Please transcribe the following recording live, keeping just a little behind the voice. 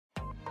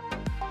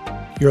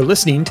You're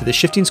listening to the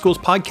Shifting Schools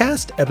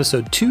Podcast,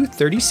 episode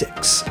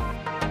 236.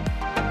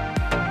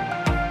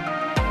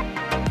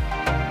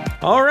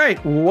 All right,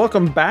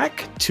 welcome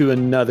back to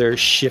another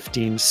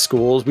Shifting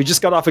Schools. We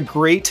just got off a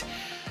great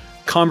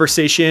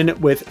conversation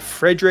with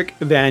Fredrik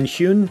van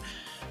Huyn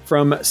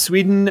from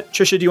Sweden.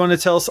 Trisha, do you want to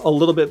tell us a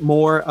little bit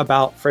more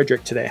about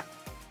Fredrik today?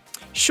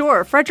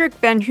 Sure. Fredrik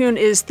van Huyn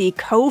is the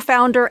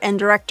co-founder and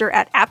director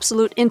at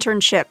Absolute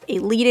Internship, a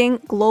leading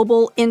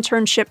global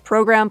internship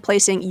program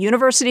placing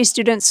university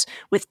students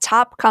with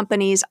top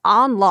companies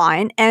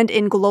online and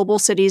in global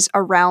cities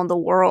around the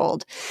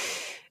world.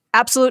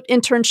 Absolute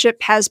Internship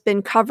has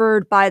been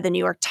covered by the New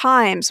York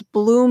Times,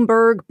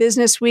 Bloomberg,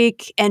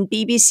 Businessweek, and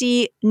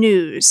BBC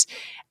News.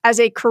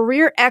 As a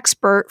career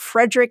expert,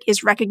 Fredrik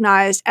is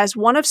recognized as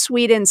one of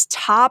Sweden's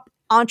top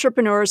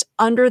entrepreneurs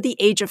under the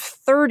age of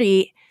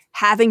 30,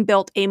 having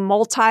built a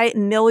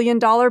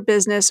multi-million-dollar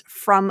business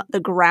from the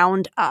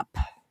ground up.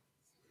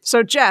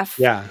 So, Jeff,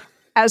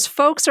 as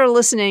folks are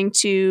listening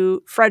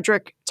to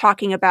Fredrik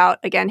talking about,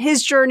 again,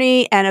 his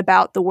journey and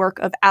about the work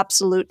of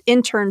Absolute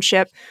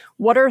Internship,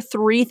 what are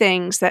three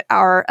things that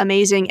our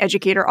amazing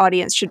educator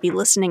audience should be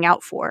listening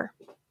out for?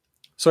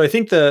 So I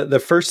think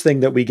the first thing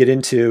that we get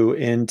into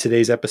in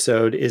today's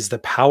episode is the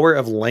power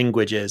of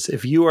languages.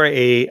 If you are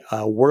a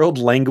world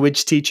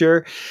language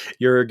teacher,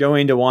 you're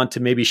going to want to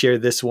maybe share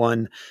this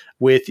one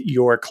with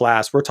your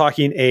class. We're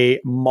talking a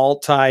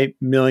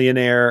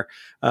multi-millionaire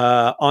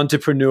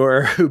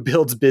entrepreneur who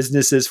builds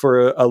businesses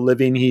for a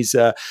living. He's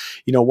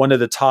one of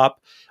the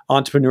top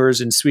entrepreneurs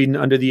in Sweden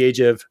under the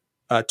age of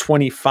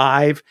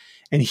 25.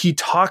 And he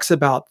talks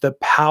about the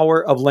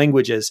power of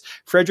languages.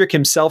 Fredrik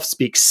himself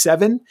speaks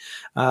 7,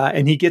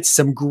 and he gets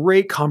some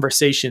great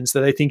conversations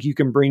that I think you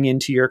can bring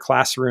into your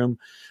classroom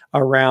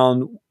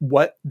around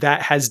what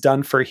that has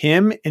done for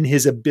him and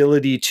his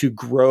ability to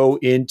grow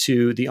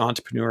into the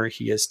entrepreneur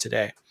he is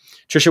today.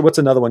 Trisha, what's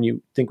another one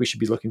you think we should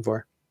be looking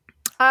for?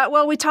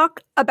 Well, we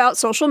talk about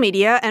social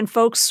media, and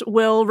folks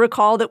will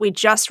recall that we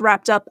just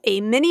wrapped up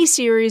a mini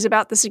series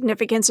about the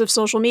significance of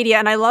social media.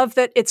 And I love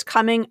that it's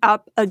coming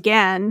up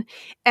again.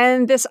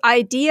 And this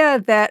idea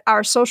that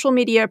our social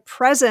media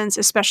presence,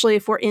 especially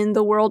if we're in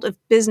the world of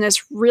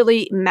business,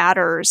 really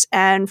matters.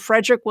 And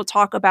Fredrik will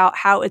talk about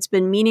how it's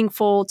been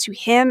meaningful to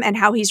him and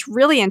how he's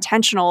really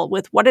intentional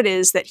with what it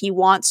is that he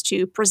wants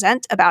to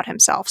present about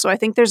himself. So I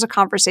think there's a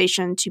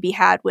conversation to be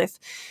had with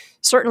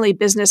certainly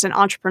business and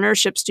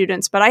entrepreneurship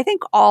students, but I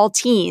think all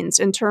teens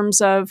in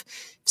terms of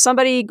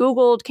somebody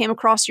Googled, came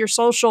across your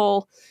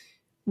social,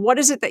 what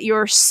is it that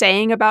you're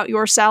saying about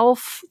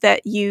yourself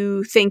that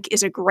you think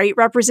is a great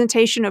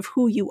representation of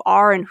who you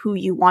are and who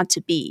you want to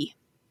be?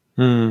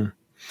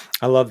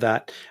 I love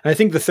that. And I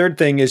think the third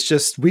thing is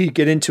just we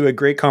get into a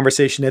great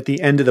conversation at the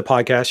end of the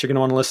podcast. You're going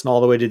to want to listen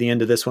all the way to the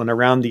end of this one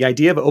around the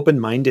idea of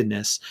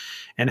open-mindedness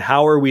and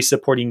how are we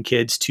supporting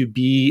kids to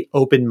be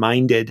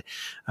open-minded.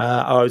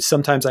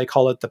 Sometimes I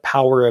call it the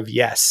power of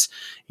yes.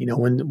 You know,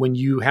 when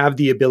you have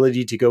the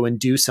ability to go and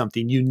do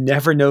something, you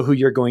never know who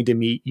you're going to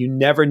meet. You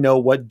never know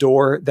what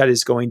door that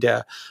is going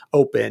to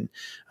open.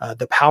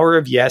 The power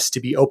of yes, to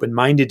be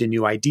open-minded to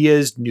new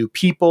ideas, new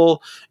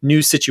people,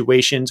 new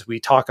situations. We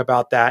talk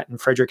about that. And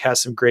Fredrik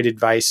has some great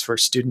advice for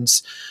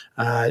students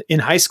in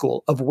high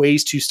school of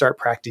ways to start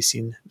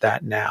practicing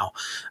that now.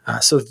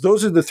 So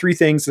those are the three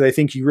things that I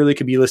think you really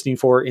could be listening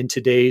for in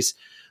today's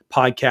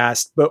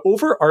podcast. But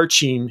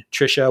overarching,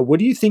 Trisha, what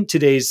do you think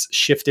today's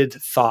shifted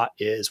thought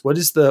is? What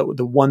is the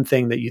one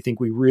thing that you think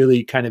we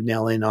really kind of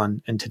nail in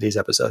on in today's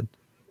episode?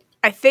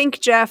 I think,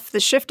 Jeff, the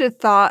shifted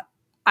thought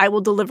I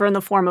will deliver in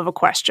the form of a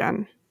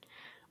question.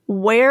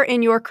 Where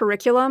in your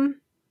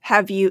curriculum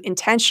have you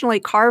intentionally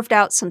carved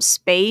out some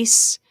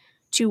space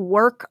to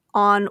work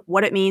on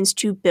what it means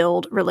to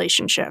build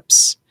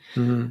relationships?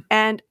 Mm-hmm.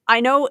 And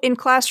I know in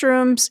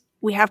classrooms,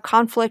 we have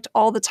conflict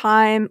all the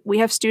time. We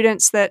have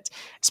students that,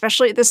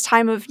 especially at this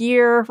time of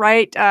year,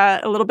 right,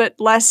 a little bit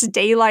less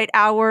daylight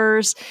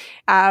hours,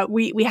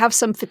 we have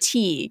some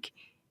fatigue.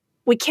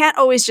 We can't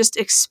always just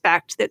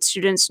expect that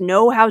students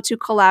know how to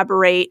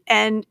collaborate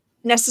and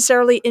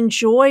necessarily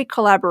enjoy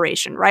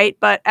collaboration, right?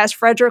 But as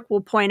Fredrik will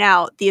point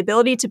out, the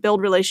ability to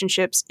build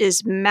relationships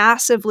is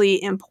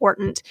massively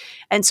important.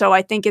 And so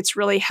I think it's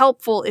really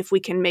helpful if we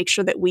can make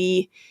sure that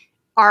we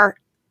are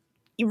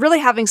really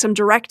having some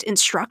direct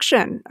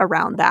instruction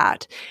around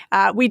that.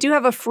 We do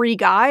have a free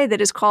guide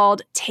that is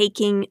called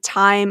Taking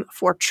Time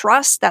for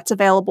Trust. That's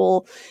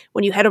available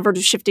when you head over to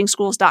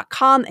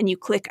shiftingschools.com and you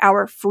click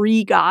our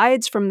free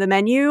guides from the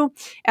menu.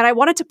 And I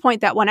wanted to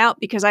point that one out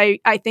because I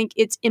think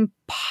it's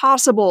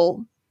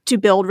impossible to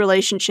build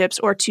relationships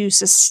or to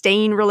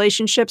sustain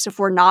relationships if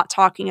we're not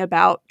talking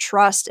about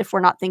trust, if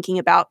we're not thinking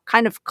about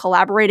kind of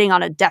collaborating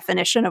on a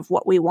definition of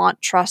what we want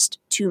trust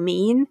to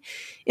mean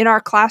in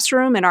our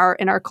classroom, in our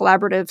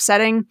collaborative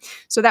setting.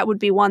 So that would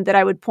be one that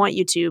I would point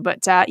you to.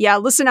 But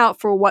listen out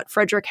for what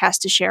Fredrik has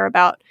to share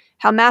about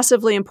how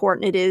massively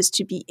important it is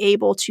to be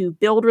able to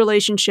build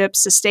relationships,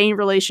 sustain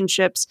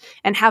relationships,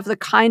 and have the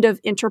kind of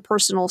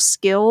interpersonal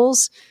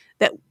skills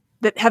that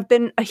have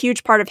been a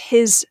huge part of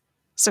his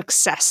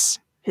success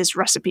his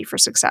recipe for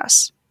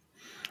success.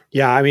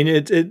 Yeah, I mean,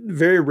 it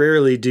very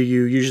rarely do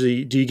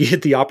you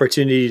get the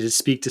opportunity to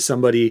speak to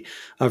somebody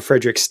of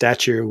Frederick's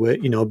stature, with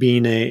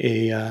being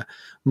a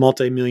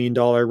multi-million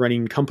dollar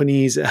running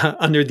companies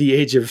under the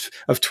age of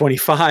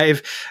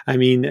 25. I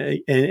mean,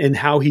 and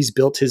how he's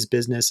built his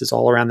business is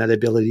all around that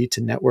ability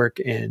to network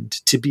and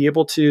to be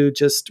able to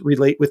just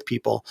relate with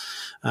people.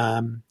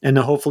 And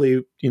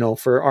hopefully,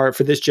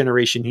 for this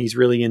generation, he's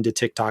really into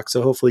TikTok.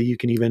 So hopefully, you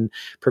can even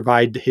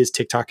provide his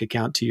TikTok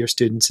account to your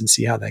students and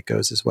see how that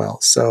goes as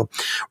well. So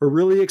we're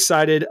really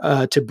excited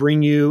to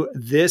bring you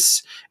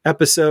this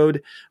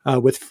episode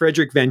with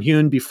Frederick Van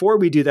Huyn. Before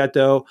we do that,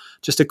 though,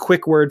 just a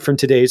quick word from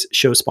today's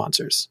show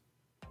sponsors.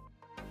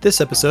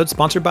 This episode is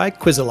sponsored by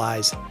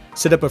Quizalize.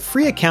 Set up a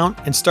free account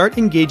and start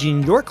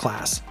engaging your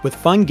class with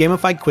fun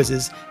gamified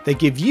quizzes that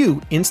give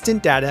you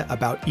instant data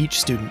about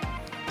each student.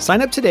 Sign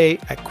up today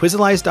at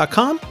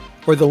Quizalize.com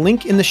or the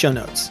link in the show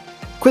notes.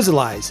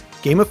 Quizalize,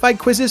 gamified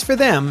quizzes for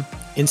them,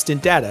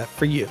 instant data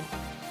for you.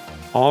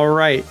 All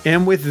right,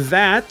 and with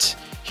that,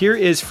 here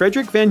is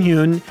Frederick Van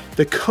Huyn,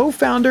 the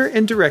co-founder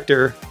and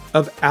director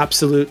of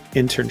Absolute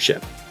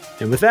Internship.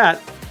 And with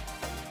that,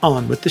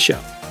 on with the show.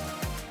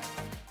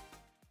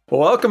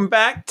 Welcome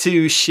back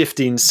to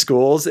Shifting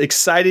Schools.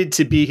 Excited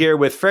to be here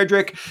with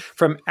Frederick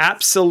from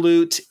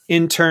Absolute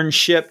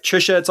Internship.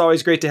 Trisha, it's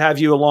always great to have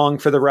you along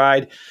for the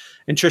ride.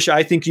 And Trisha,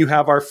 I think you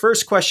have our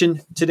first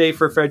question today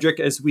for Frederick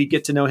as we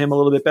get to know him a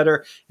little bit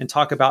better and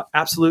talk about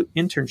Absolute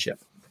Internship.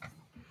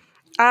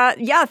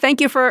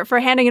 Thank you for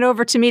handing it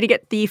over to me to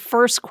get the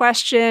first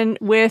question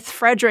with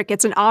Frederick.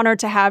 It's an honor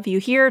to have you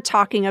here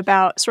talking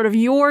about sort of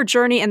your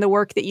journey and the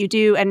work that you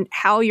do and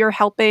how you're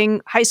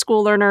helping high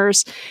school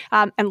learners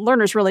and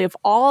learners really of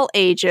all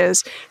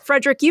ages.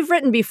 Frederick, you've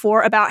written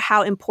before about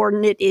how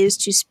important it is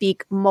to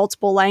speak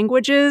multiple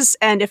languages.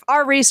 And if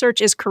our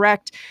research is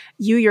correct,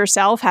 you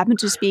yourself happen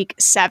to speak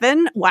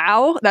 7.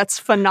 Wow, that's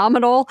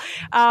phenomenal.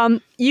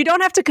 You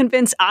don't have to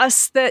convince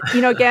us that,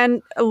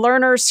 again,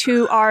 learners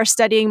who are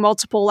studying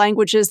multiple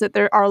languages, that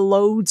there are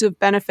loads of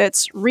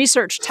benefits.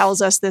 Research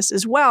tells us this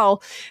as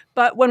well.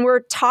 But when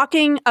we're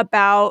talking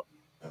about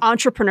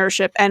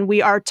entrepreneurship and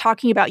we are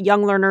talking about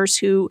young learners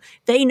who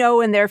they know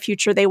in their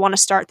future they want to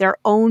start their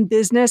own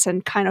business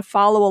and kind of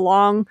follow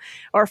along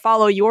or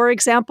follow your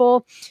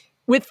example,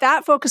 with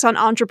that focus on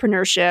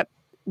entrepreneurship,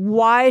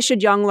 why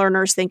should young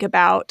learners think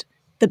about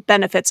the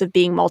benefits of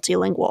being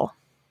multilingual?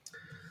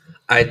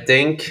 I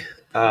think,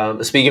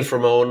 speaking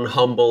from my own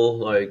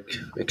humble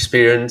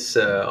experience,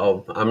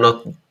 I'm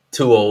not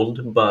too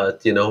old,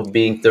 but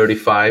being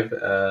 35,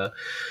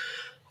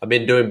 I've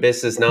been doing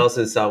business now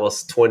since I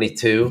was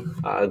 22.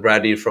 I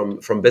graduated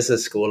from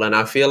business school, and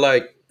I feel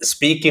like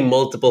speaking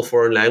multiple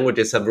foreign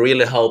languages have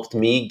really helped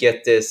me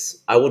get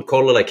this, I would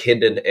call it like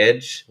hidden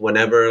edge.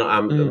 Whenever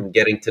I'm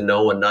getting to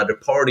know another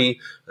party,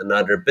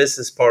 another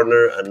business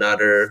partner,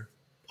 another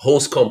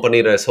host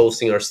company that is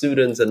hosting our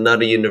students,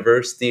 another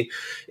university,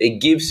 it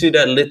gives you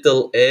that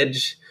little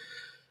edge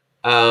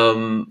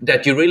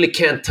that you really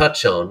can't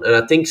touch on. And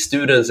I think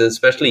students, and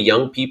especially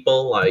young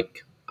people,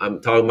 like I'm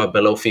talking about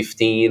below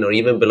 15 or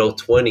even below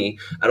 20,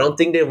 I don't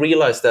think they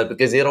realize that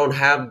because they don't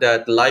have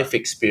that life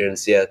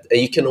experience yet.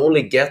 And you can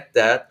only get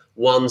that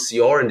once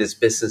you're in these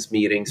business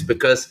meetings,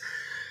 because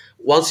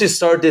once you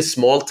start this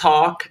small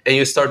talk and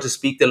you start to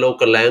speak the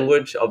local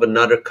language of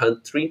another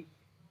country,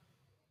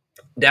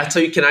 that's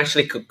how you can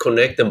actually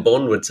connect and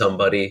bond with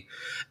somebody.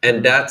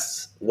 And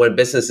that's when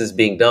business is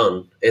being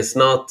done. It's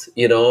not,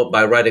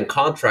 by writing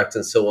contracts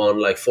and so on,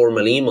 like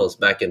formal emails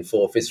back and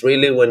forth. It's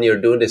really when you're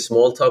doing this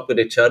small talk with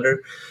each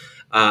other.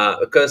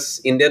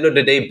 Because in the end of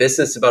the day,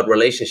 business is about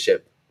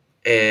relationship.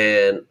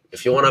 And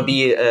if you want to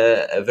be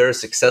a very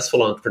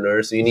successful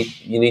entrepreneur, so you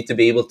need to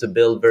be able to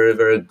build very,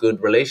 very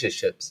good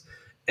relationships.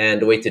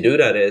 And the way to do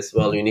that is,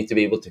 well, you need to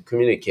be able to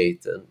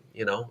communicate. And,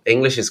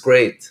 English is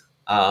great,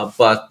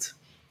 but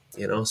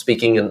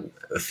speaking in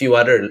a few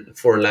other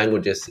foreign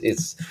languages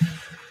is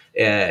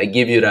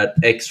give you that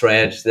extra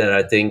edge that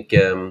I think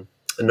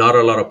not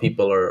a lot of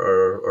people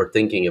are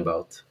thinking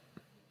about.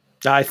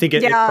 I think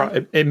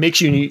it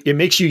makes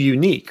you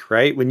unique,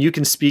 right? When you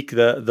can speak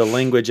the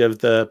language of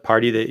the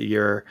party that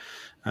you're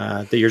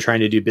trying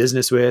to do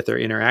business with or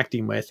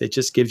interacting with, it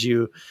just gives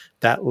you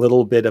that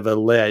little bit of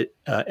a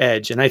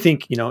edge. And I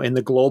think in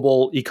the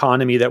global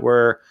economy that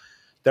we're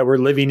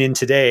living in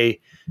today,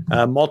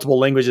 multiple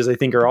languages, I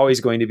think, are always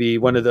going to be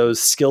one of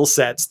those skill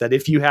sets that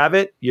if you have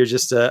it, you're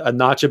just a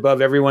notch above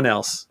everyone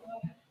else.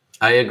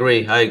 I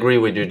agree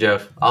with you,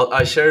 Jeff.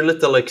 I'll share a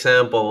little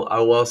example.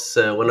 I was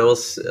when I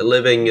was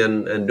living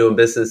and doing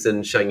business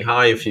in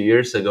Shanghai a few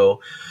years ago,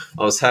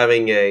 I was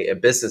having a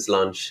business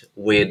lunch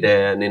with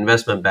an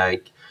investment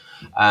bank,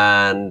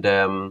 and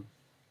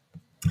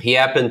he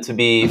happened to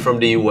be from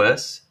the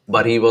US,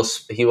 but he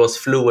was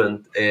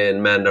fluent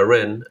in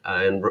Mandarin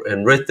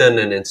in written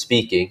and in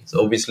speaking.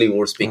 So obviously we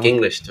were speaking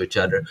English to each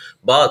other.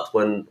 But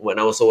when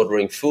I was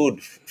ordering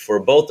food for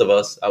both of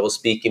us, I was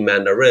speaking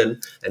Mandarin,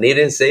 and he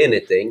didn't say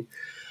anything.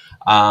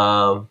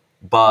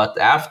 But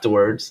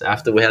afterwards,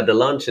 after we had the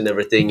lunch and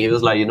everything, he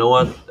was like, you know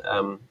what?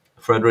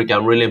 Frederick,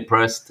 I'm really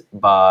impressed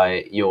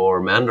by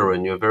your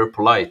Mandarin. You're very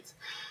polite,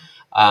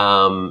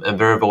 and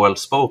very well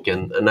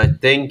spoken. And I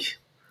think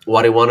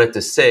what he wanted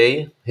to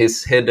say,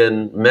 his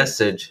hidden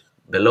message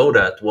below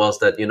that, was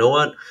that, you know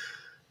what?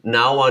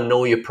 Now I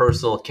know your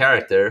personal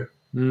character.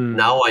 Mm.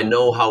 Now I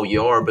know how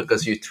you are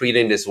because you're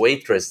treating this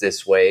waitress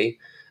this way.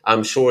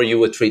 I'm sure you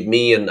would treat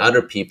me and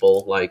other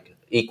people like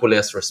equally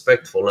as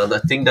respectful. And I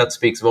think that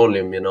speaks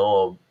volume,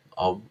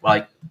 of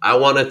like, I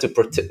wanted to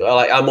protect,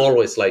 like, I'm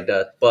always like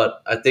that,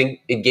 but I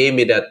think it gave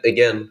me that,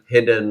 again,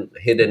 hidden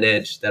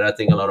edge that I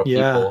think a lot of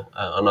Yeah. people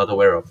are not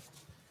aware of.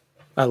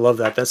 I love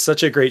that. That's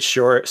such a great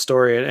short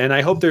story. And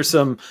I hope there's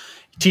some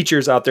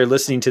teachers out there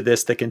listening to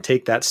this that can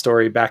take that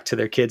story back to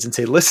their kids and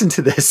say, listen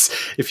to this.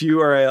 If you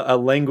are a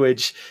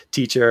language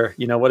teacher,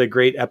 what a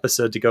great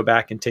episode to go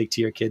back and take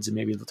to your kids and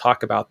maybe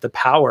talk about the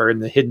power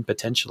and the hidden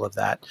potential of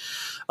that.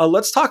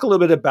 Let's talk a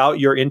little bit about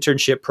your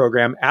internship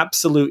program,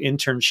 Absolute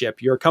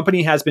Internship. Your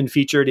company has been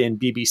featured in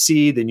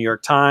BBC, the New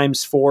York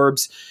Times,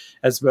 Forbes,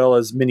 as well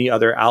as many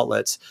other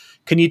outlets.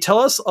 Can you tell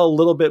us a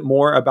little bit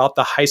more about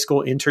the high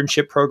school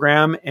internship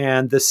program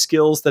and the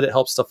skills that it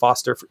helps to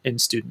foster in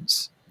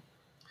students?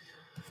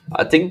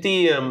 I think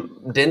the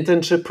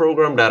internship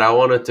program that I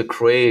wanted to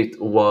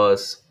create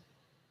was,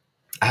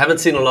 I haven't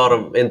seen a lot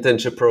of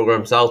internship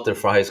programs out there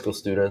for high school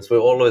students. We're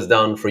always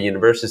done for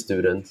university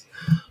students.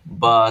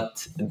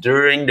 But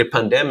during the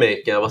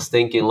pandemic, I was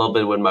thinking a little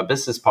bit with my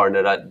business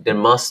partner that there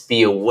must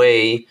be a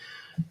way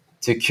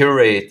to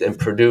curate and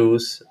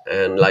produce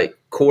and like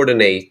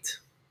coordinate,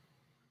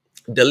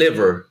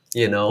 deliver,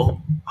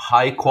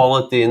 high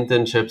quality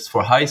internships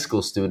for high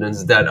school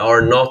students that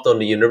are not on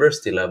the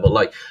university level.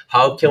 Like,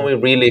 how can we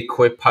really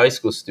equip high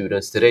school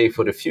students today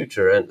for the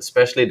future, and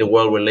especially the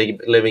world we're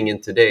living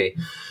in today?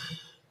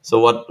 So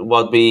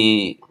what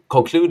we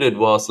concluded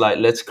was, like,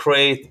 let's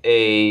create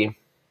a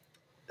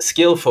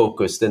skill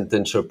focused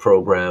internship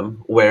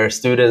program where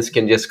students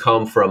can just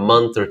come for a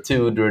month or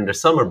two during the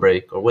summer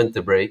break or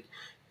winter break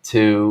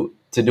to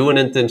do an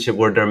internship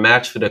where they're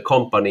matched with a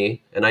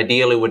company, and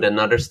ideally with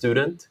another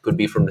student, could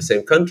be from the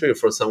same country or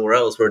from somewhere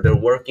else, where they're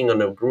working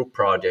on a group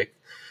project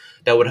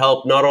that would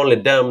help not only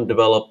them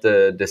develop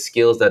the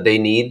skills that they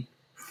need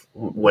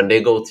when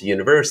they go to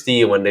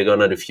university, when they're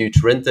gonna do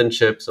future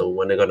internships, or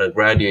when they're gonna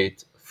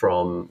graduate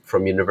from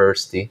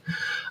university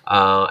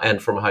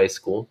and from high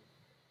school.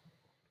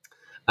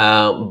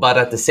 But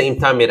at the same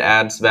time, it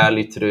adds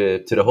value to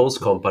the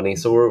host company.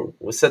 So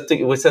we set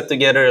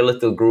together a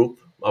little group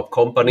of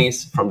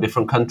companies from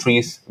different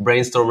countries,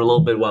 brainstorm a little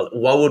bit. Well,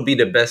 what would be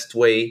the best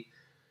way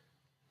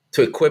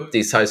to equip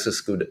these high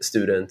school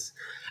students?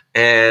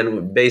 And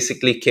we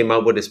basically came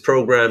up with this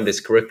program, this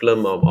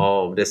curriculum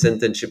of this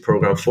internship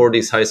program for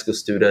these high school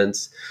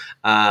students,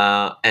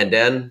 and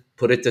then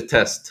put it to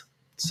test.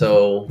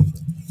 So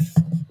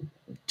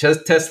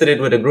just tested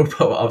it with a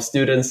group of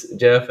students,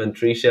 Jeff and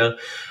Tricia,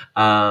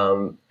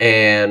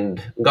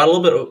 and got a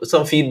little bit of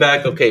some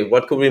feedback. Okay,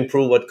 what could we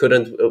improve? What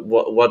couldn't?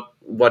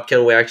 What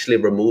can we actually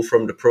remove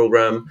from the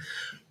program?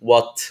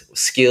 What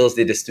skills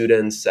did the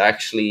students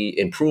actually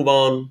improve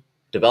on,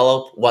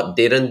 develop? What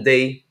didn't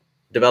they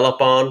develop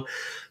on?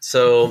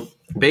 So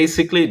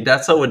basically,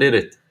 that's how we did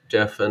it,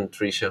 Jeff and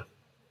Tricia.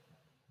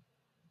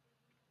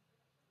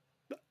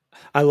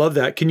 I love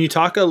that. Can you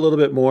talk a little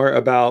bit more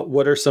about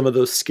what are some of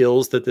those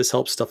skills that this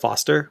helps to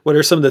foster? What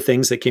are some of the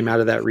things that came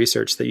out of that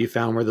research that you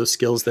found were those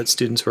skills that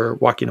students were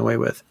walking away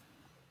with?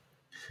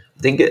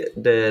 I think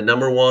the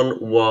number one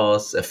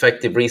was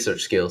effective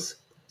research skills.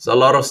 So a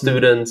lot of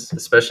students,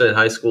 especially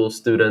high school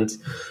students,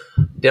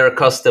 they're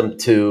accustomed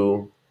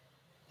to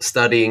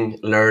studying,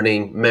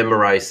 learning,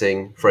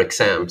 memorizing for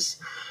exams.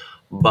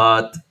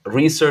 But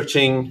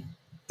researching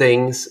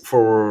things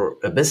for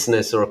a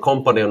business or a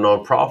company or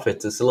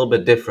nonprofit is a little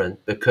bit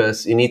different,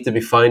 because you need to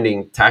be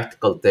finding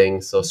tactical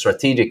things or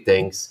strategic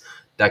things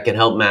that can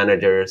help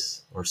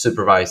managers or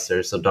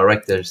supervisors or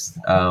directors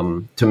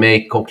to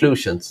make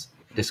conclusions.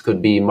 This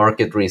could be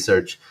market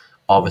research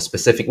of a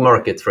specific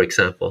market, for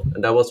example.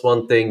 And that was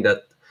one thing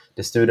that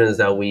the students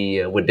that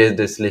we did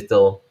this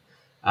little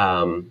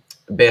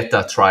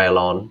beta trial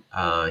on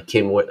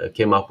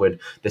came up with.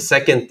 The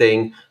second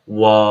thing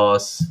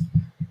was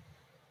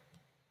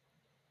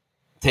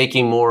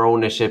taking more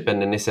ownership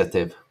and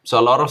initiative. So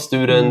a lot of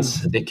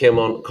students that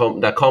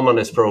come on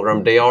this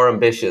program, they are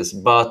ambitious,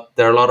 but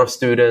there are a lot of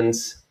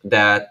students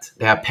that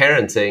they have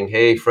parents saying,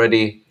 "Hey,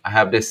 Freddie, I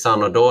have this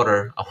son or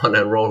daughter. I want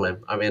to enroll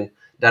him." I mean,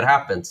 that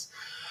happens.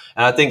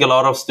 And I think a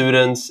lot of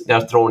students,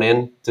 they're thrown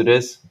into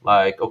this,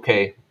 like,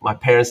 okay, my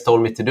parents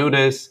told me to do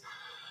this,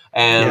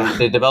 and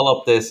they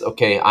develop this,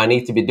 okay, I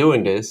need to be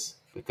doing this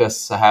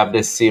because I have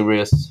this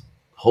serious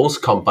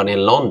host company in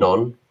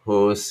London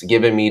who's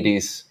giving me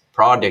these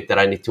project that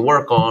I need to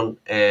work on,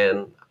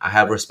 and I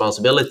have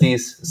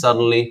responsibilities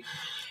suddenly.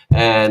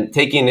 And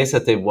taking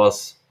initiative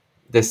was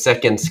the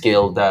second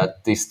skill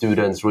that these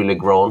students really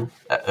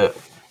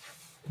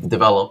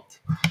developed.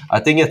 I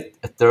think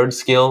a third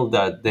skill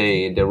that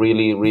they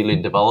really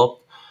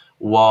developed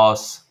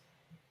was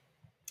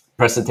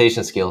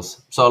presentation skills.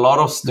 So a lot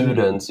of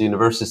students,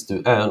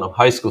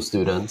 high school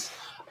students,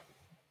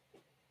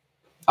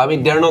 I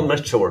mean, they're not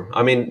mature.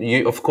 I mean,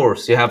 of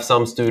course, you have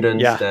some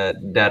students Yeah.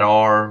 that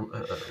are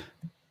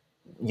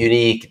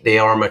unique, they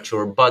are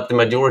mature, but the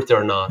majority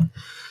are not.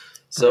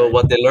 So Right.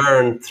 what they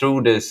learned through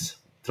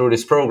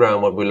this program,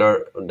 what we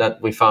learned, that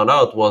we found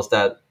out, was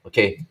that,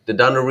 okay, they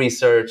done the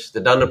research,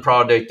 they done the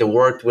project, they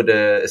worked with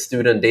a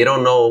student they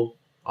don't know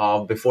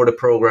of before the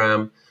program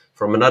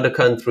from another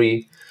country,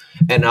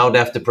 and now they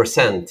have to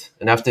present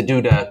and have to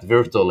do that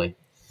virtually,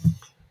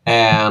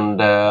 and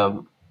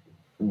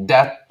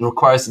that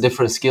requires a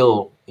different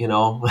skill,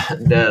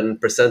 than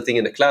presenting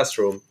in the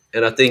classroom.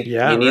 And I think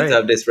Yeah, you need to right.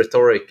 have this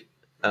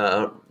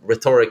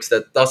rhetorics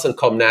that doesn't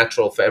come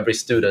natural for every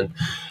student.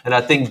 And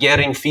I think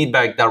getting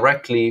feedback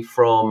directly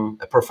from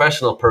a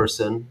professional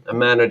person, a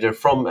manager,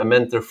 from a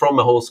mentor, from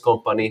a host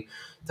company,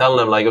 telling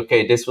them like,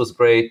 okay, this was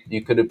great,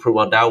 you could improve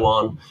on that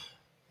one.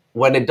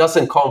 When it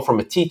doesn't come from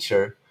a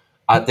teacher,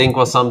 I think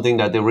was something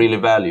that they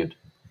really valued,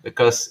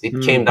 because it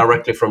came Mm.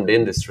 directly from the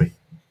industry.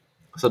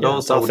 So Yeah,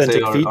 it's those, I would say,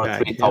 authentic are feedback.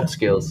 three Yeah. top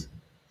skills.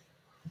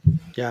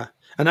 Yeah.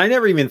 And I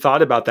never even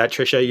thought about that,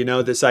 Trisha.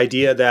 This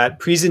idea that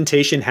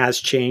presentation has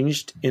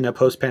changed in a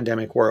post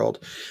pandemic world.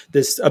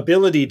 This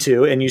ability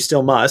to, and you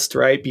still must,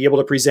 right, be able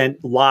to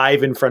present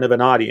live in front of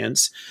an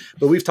audience.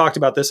 But we've talked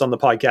about this on the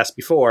podcast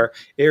before.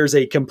 There's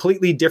a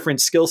completely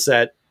different skill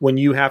set when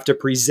you have to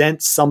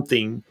present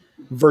something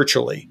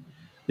virtually.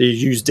 You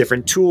use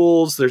different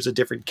tools. There's a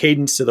different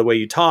cadence to the way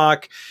you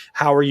talk.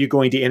 How are you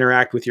going to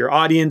interact with your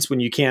audience when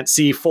you can't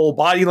see full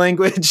body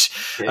language?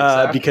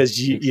 Exactly. Because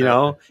you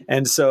know,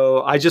 and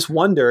so I just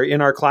wonder,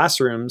 in our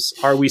classrooms,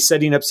 are we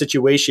setting up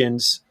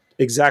situations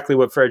exactly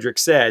what Frederick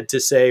said, to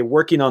say,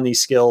 working on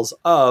these skills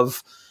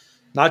of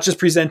not just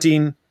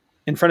presenting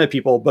in front of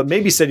people, but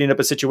maybe setting up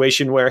a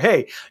situation where,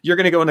 hey, you're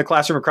going to go in the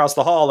classroom across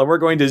the hall and we're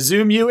going to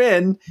zoom you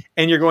in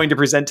and you're going to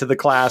present to the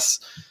class.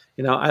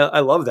 I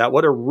love that.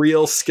 What a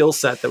real skill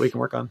set that we can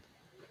work on.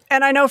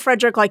 And I know,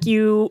 Frederick, like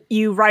you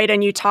write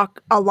and you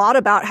talk a lot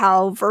about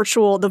how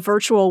the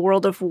virtual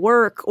world of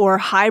work or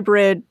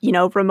hybrid,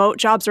 remote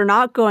jobs are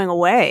not going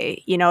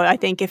away. I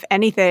think if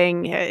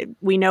anything,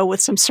 we know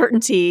with some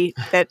certainty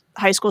that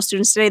high school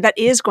students today, that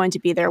is going to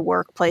be their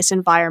workplace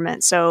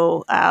environment.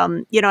 So,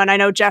 and I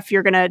know, Jeff,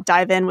 you're going to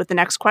dive in with the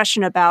next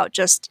question about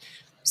just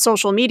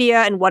social media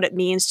and what it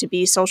means to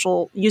be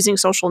using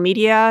social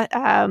media,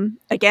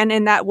 again,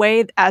 in that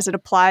way as it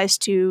applies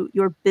to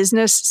your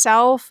business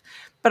self.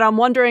 But I'm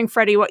wondering,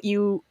 Freddie, what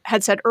you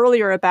had said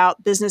earlier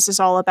about business is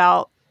all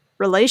about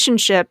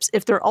relationships,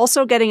 if they're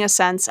also getting a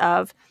sense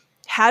of,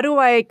 how do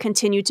I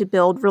continue to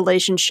build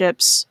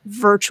relationships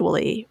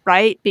virtually,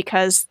 right?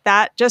 Because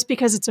just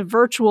because it's a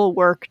virtual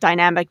work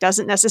dynamic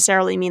doesn't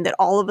necessarily mean that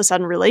all of a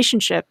sudden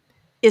relationship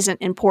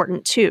isn't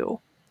important too.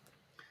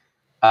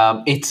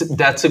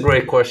 That's a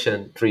great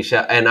question,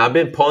 Trisha, and I've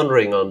been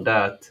pondering on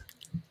that.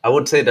 I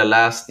would say the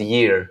last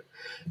year,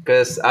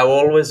 because I've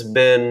always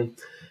been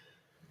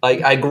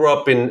like, I grew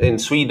up in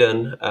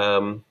Sweden,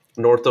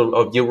 north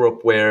of Europe,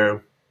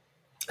 where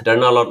there are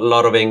not a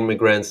lot of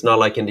immigrants, not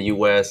like in the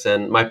US.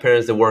 And my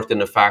parents, they worked in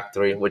a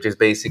factory, which is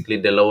basically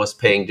the lowest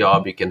paying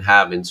job you can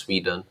have in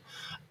Sweden.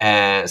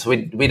 And so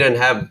we didn't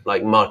have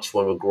like much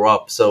when we grew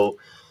up. So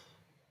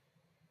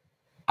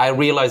I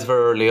realized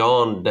very early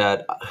on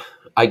that,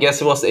 I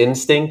guess it was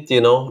instinct,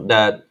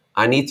 that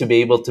I need to be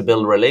able to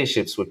build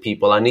relationships with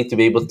people. I need to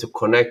be able to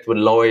connect with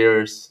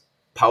lawyers,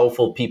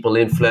 powerful people,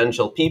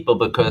 influential people,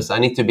 because I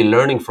need to be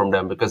learning from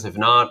them. Because if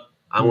not,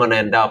 I'm going to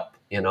end up,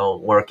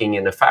 working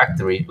in a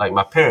factory like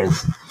my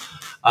parents.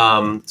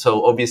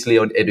 So obviously,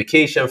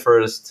 education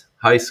first,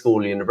 high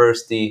school,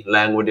 university,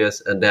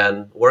 languages, and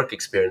then work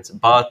experience.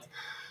 But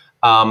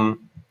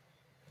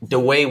the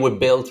way we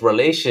built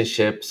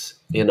relationships,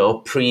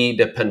 pre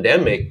the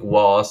pandemic,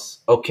 was,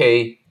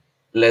 okay,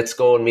 let's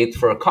go and meet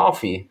for a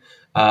coffee.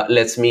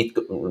 Let's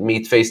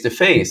meet face to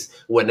face.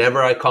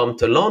 Whenever I come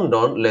to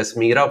London, let's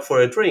meet up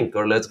for a drink,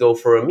 or let's go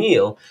for a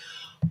meal.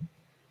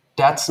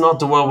 That's not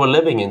the world we're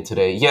living in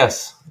today.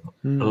 Yes,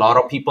 a lot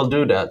of people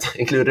do that,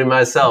 including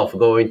myself,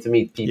 going to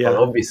meet people, Yeah.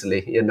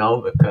 obviously,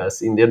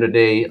 because in the end of the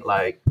day,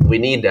 like, we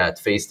need that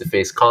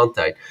face-to-face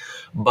contact.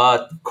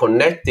 But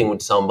connecting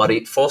with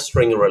somebody,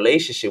 fostering a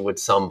relationship with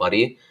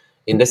somebody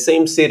in the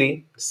same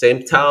city,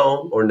 same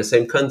town, or in the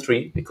same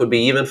country, it could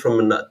be even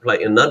from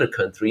another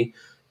country,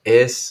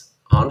 is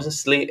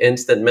honestly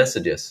instant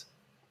messages.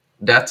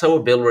 That's how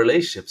we build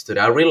relationships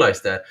today. I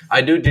realize that.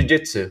 I do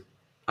jiu-jitsu,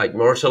 like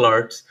martial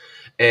arts,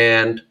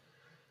 and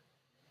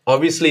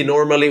obviously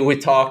normally we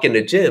talk in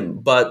the gym,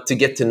 but to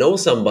get to know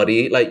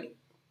somebody, like,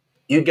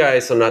 you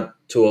guys are not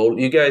too old,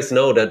 you guys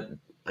know that,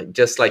 like,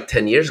 just like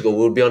 10 years ago,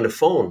 we would be on the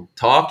phone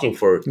talking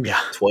for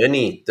Yeah.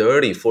 20,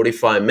 30,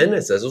 45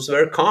 minutes. That was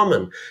very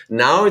common.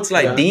 Now it's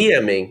like Yeah.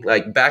 DMing,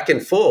 like back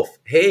and forth.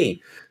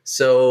 Hey,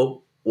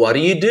 so what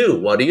do,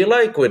 what do you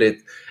like with it?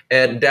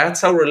 And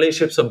that's how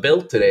relationships are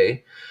built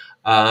today,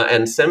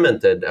 and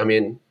cemented. I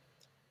mean,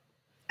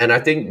 and I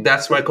think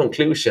that's my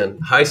conclusion.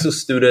 High school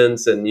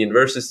students and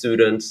university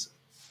students,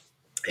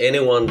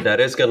 anyone that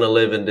is going to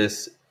live in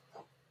this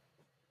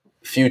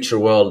future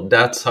world,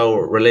 that's how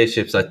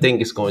relationships, I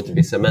think, is going to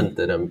be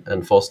cemented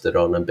and fostered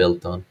on and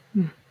built on.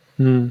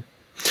 Mm.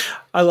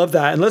 I love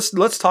that. And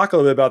let's talk a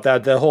little bit about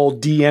that, the whole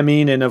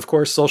DMing and of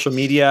course social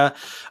media.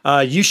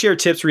 You share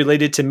tips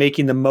related to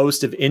making the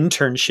most of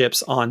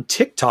internships on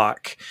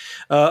TikTok,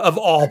 of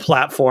all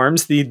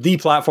platforms, the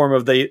platform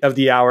of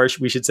the hour,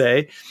 we should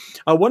say.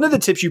 One of the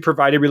tips you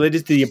provided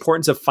related to the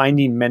importance of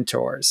finding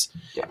mentors.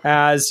 Yeah.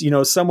 As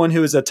someone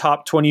who is a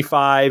top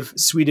 25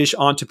 Swedish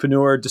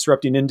entrepreneur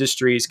disrupting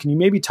industries, can you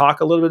maybe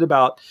talk a little bit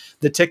about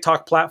the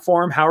TikTok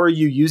platform? How are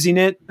you using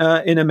it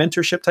in a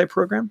mentorship type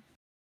program?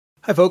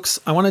 Hi, folks.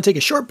 I want to take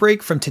a short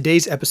break from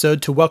today's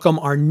episode to welcome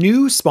our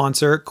new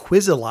sponsor,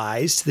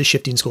 Quizalize, to the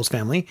Shifting Schools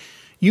family.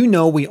 You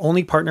know, we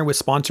only partner with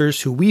sponsors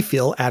who we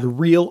feel add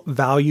real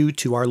value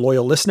to our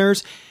loyal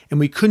listeners, and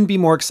we couldn't be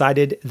more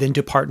excited than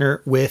to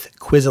partner with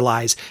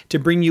Quizalize to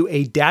bring you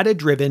a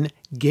data-driven,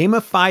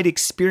 gamified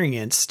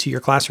experience to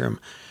your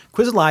classroom.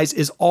 Quizalize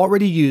is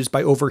already used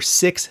by over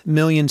 6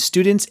 million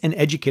students and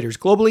educators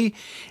globally,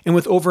 and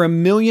with over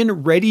 1 million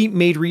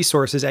ready-made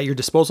resources at your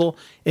disposal,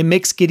 it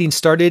makes getting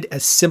started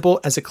as simple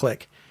as a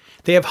click.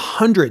 They have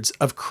hundreds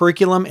of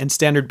curriculum and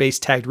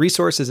standard-based tagged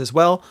resources as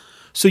well,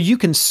 so you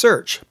can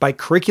search by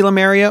curriculum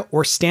area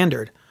or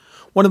standard.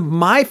 One of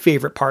my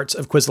favorite parts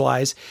of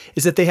Quizalize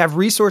is that they have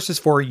resources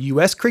for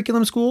US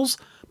curriculum schools,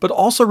 but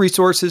also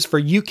resources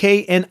for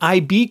UK and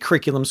IB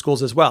curriculum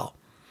schools as well.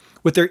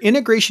 With their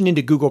integration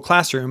into Google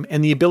Classroom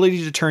and the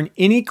ability to turn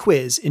any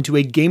quiz into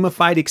a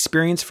gamified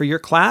experience for your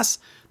class,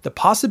 the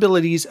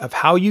possibilities of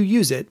how you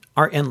use it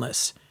are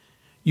endless.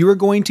 You are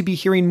going to be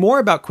hearing more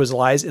about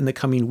Quizalize in the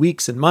coming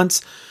weeks and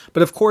months,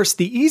 but of course,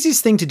 the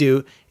easiest thing to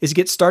do is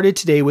get started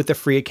today with a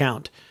free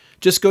account.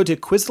 Just go to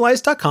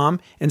Quizalize.com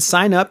and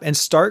sign up and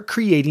start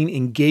creating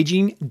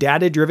engaging,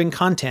 data-driven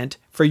content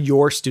for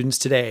your students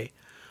today.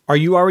 Are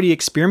you already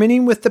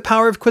experimenting with the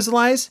power of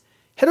Quizalize?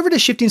 Head over to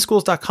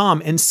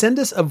shiftingschools.com and send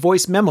us a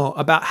voice memo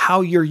about how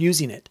you're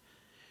using it.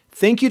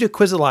 Thank you to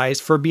Quizalize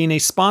for being a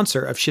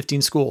sponsor of Shifting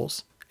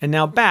Schools. And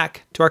now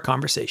back to our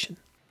conversation.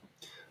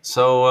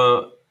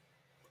 So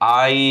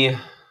I'm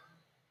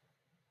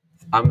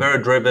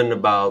very driven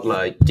about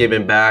like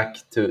giving back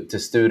to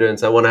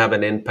students. I want to have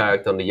an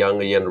impact on the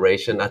younger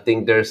generation. I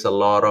think there's a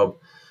lot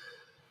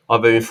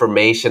of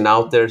information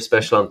out there,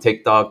 especially on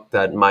TikTok,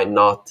 that might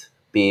not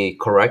be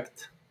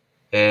correct.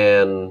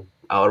 And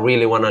I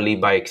really want to lead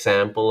by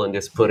example and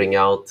just putting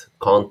out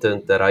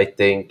content that I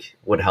think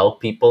would help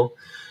people.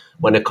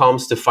 When it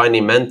comes to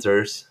finding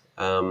mentors,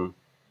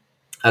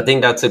 I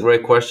think that's a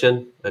great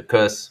question,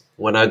 because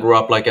when I grew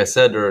up, like I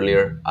said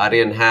earlier, I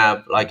didn't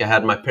have, like I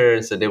had my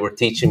parents that they were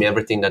teaching me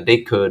everything that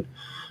they could.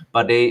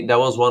 But that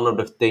was one of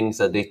the things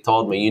that they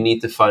taught me. You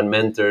need to find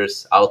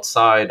mentors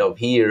outside of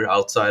here,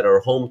 outside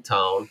our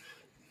hometown,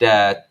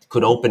 that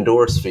could open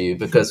doors for you,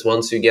 because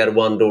once you get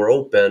one door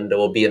open, there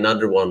will be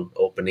another one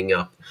opening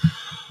up.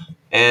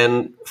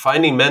 And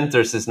finding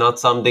mentors is not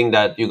something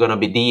that you're going to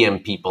be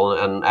DM people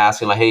and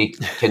asking like, hey,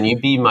 can you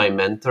be my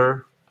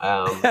mentor?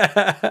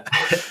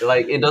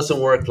 Like, it doesn't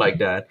work like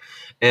that.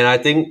 And I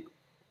think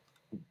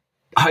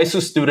high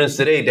school students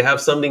today, they have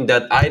something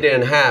that I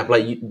didn't have,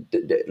 like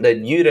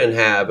that you didn't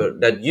have, or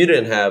that you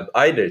didn't have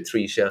either,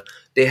 Tricia.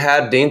 They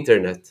have the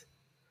internet.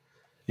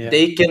 Yeah.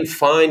 They can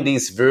find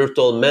these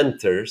virtual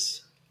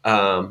mentors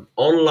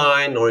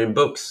online or in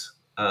books.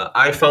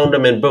 I found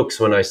them in books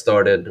when I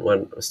started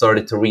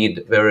to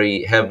read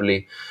very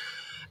heavily,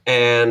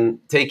 and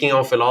taking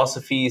on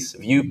philosophies,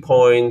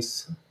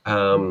 viewpoints,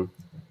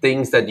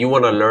 things that you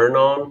want to learn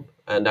on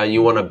and that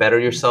you want to better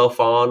yourself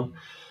on.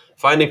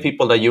 Finding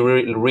people that you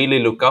really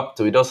look up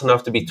to. It doesn't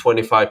have to be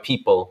 25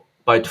 people,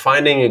 but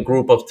finding a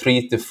group of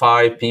 3 to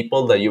 5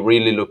 people that you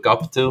really look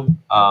up to,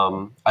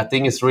 I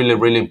think is really,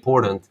 really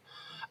important.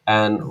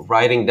 And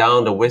writing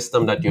down the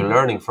wisdom that you're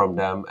learning from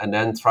them, and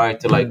then try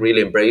to like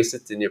really embrace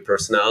it in your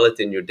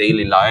personality, in your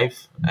daily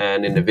life,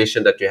 and in the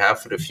vision that you have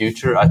for the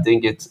future. I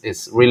think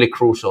it's really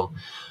crucial.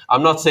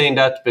 I'm not saying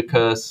that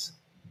because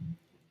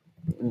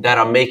that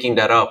I'm making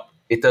that up.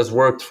 It has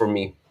worked for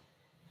me.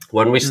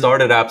 When we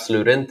started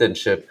Absolute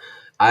Internship,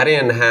 I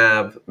didn't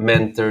have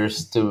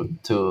mentors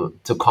to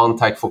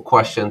contact for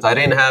questions. I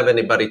didn't have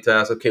anybody to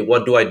ask, okay,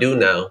 what do I do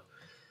now?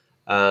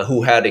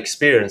 Who had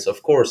experience.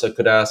 Of course, I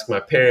could ask my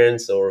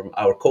parents or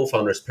our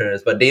co-founders'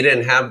 parents, but they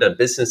didn't have that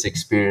business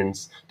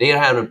experience. They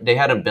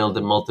hadn't built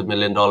a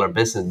multi-million-dollar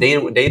business. They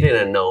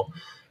didn't know,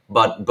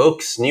 but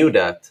books knew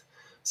that.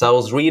 So I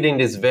was reading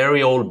these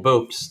very old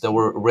books that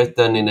were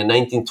written in the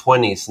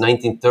 1920s,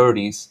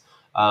 1930s.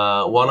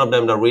 One of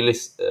them that really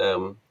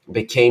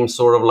became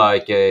sort of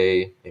like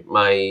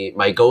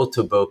my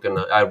go-to book, and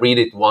I read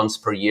it once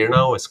per year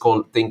now. It's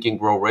called Think and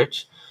Grow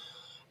Rich.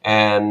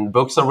 And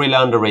books are really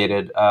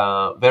underrated,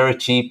 very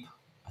cheap.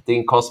 I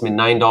think it cost me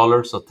 $9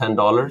 or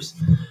 $10.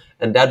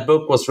 And that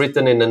book was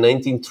written in the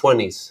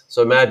 1920s.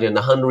 So imagine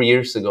 100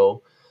 years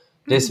ago,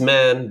 this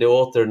man, the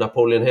author,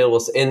 Napoleon Hill,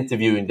 was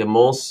interviewing the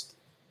most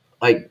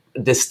like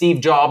the Steve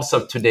Jobs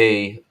of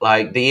today,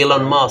 like the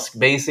Elon Musk,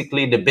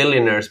 basically the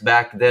billionaires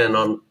back then,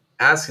 on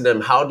asking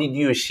them, how did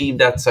you achieve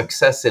that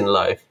success in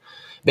life?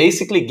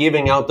 Basically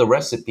giving out the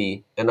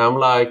recipe. And I'm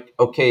like,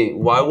 okay,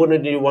 why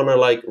wouldn't you want to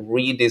like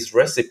read this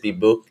recipe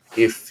book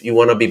if you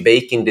want to be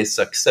baking this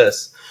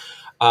success?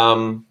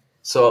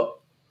 So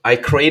I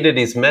created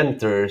these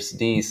mentors,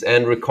 these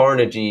Andrew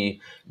Carnegie,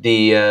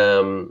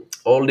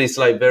 all these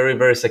like very,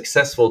 very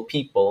successful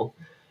people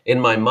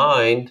in my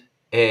mind,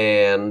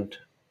 and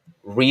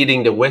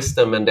reading the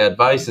wisdom and the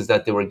advices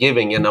that they were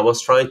giving. And I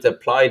was trying to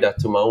apply that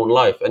to my own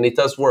life, and it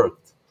has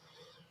worked.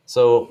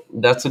 So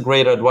that's a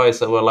great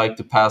advice I would like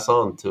to pass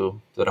on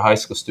to the high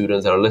school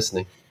students that are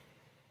listening.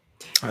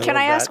 Can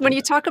I ask, when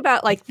you talk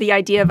about like the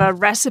idea of a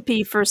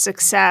recipe for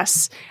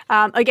success,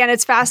 again,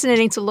 it's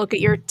fascinating to look at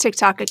your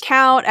TikTok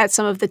account, at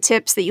some of the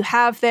tips that you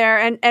have there.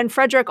 And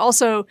Fredrik,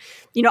 also,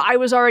 I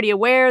was already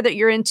aware that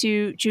you're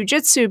into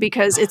jujitsu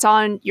because it's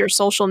on your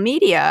social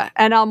media.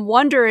 And I'm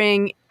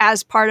wondering,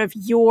 as part of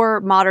your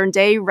modern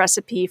day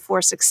recipe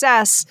for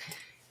success,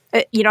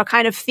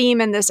 kind of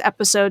theme in this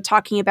episode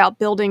talking about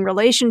building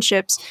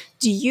relationships,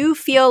 do you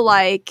feel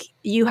like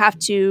you have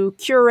to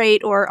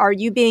curate, or are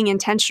you being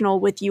intentional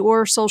with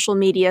your social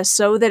media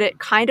so that it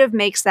kind of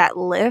makes that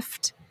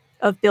lift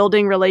of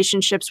building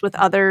relationships with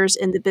others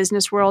in the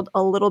business world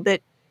a little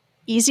bit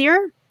easier?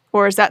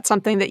 Or is that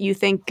something that you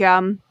think,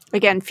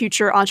 again,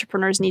 future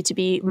entrepreneurs need to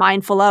be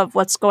mindful of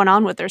what's going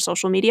on with their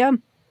social media?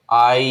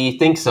 I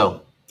think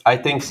so.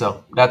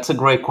 That's a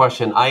great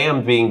question. I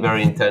am being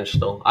very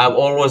intentional. I've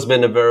always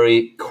been a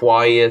very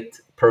quiet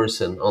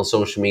person on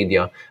social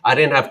media. I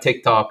didn't have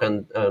TikTok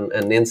and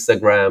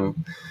Instagram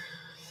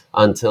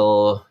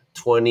until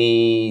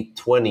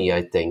 2020,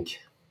 I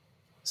think.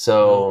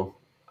 So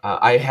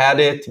I had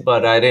it,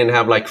 but I didn't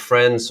have like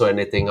friends or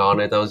anything on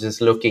it. I was just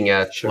looking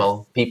at,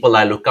 people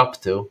I look up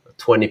to,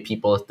 20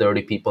 people,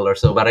 30 people or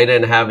so, but I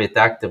didn't have it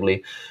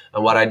actively.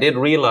 And what I did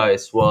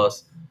realize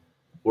was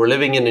we're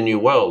living in a new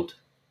world.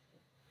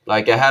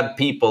 Like I had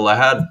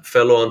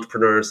fellow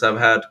entrepreneurs, I've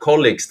had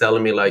colleagues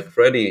telling me like,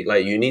 Freddie,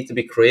 like you need to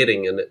be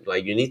creating, and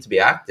like you need to be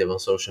active on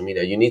social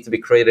media. You need to be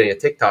creating a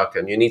TikTok,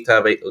 and you need to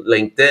have a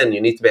LinkedIn.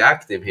 You need to be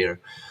active here.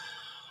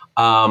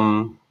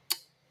 And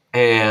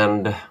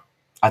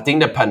I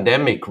think the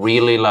pandemic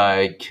really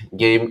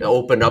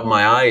opened up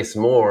my eyes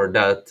more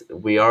that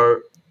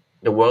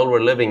the world we're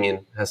living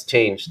in has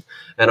changed.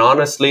 And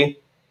honestly,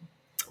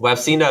 I've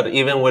seen that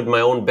even with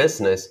my own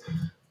business.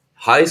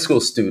 High school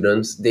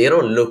students, they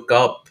don't look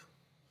up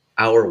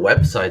our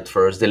website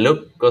first. They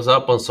look us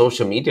up on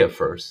social media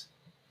first.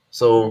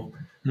 So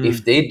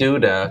if they do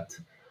that,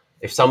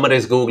 if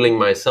somebody's Googling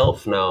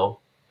myself now,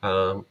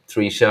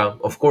 Tricia,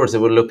 of course, they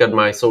would look at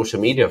my social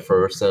media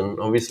first. And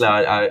obviously,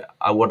 I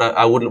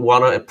would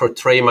want to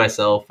portray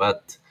myself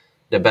at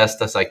the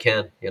best as I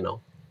can,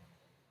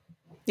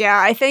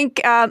 Yeah, I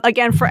think,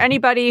 again, for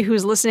anybody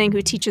who's listening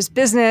who teaches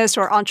business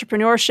or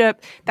entrepreneurship,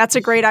 that's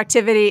a great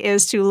activity,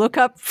 is to look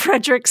up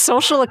Fredrik's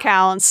social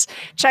accounts.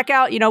 Check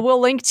out, we'll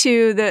link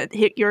to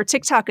your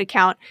TikTok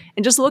account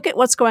and just look at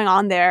what's going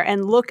on there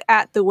and look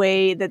at the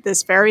way that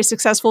this very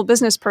successful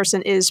business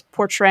person is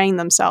portraying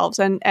themselves,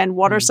 and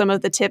what are some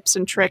of the tips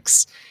and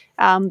tricks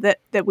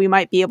that we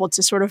might be able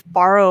to sort of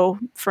borrow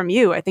from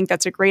you. I think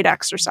that's a great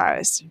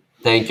exercise.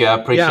 Thank you. I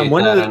appreciate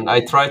that. And I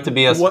try to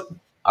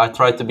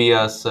be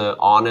as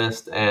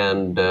honest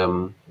and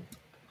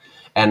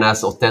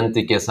as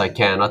authentic as I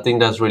can. I think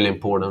that's really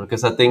important,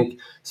 because I think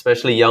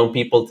especially young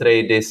people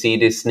today, they see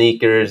the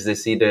sneakers, they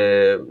see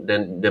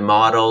the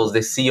models,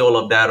 they see all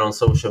of that on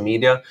social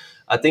media.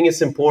 I think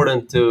it's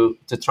important to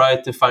try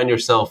to find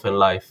yourself in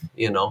life.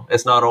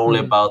 It's not only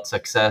about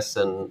success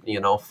and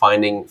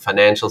finding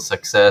financial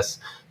success,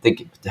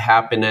 the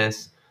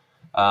happiness,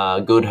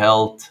 good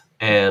health,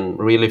 and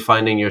really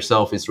finding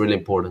yourself is really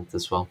important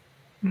as well.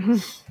 Mm-hmm.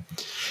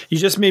 You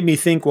just made me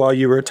think while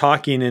you were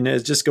talking, and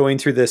it's just going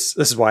through this.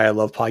 This is why I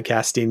love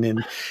podcasting.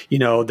 And,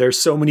 there's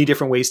so many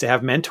different ways to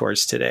have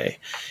mentors today.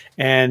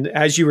 And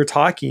as you were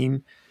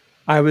talking,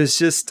 I was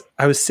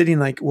sitting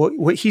like,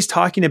 what he's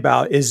talking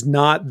about is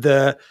not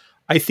the,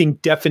 I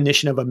think,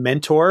 definition of a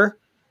mentor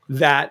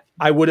that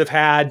I would have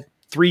had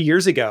 3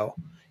 years ago.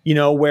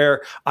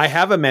 Where I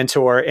have a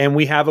mentor and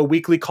we have a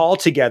weekly call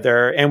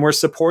together and we're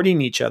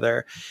supporting each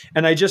other.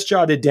 And I just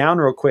jotted down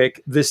real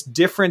quick this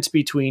difference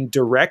between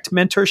direct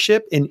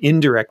mentorship and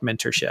indirect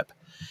mentorship.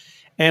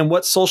 And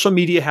what social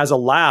media has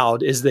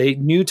allowed is the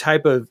new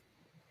type of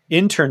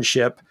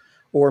internship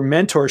or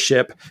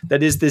mentorship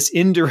that is this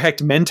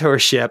indirect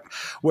mentorship,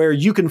 where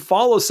you can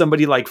follow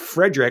somebody like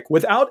Fredrik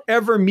without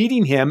ever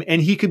meeting him,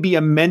 and he could be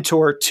a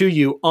mentor to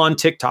you on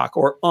TikTok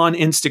or on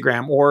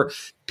Instagram, or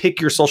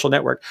pick your social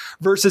network,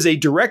 versus a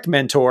direct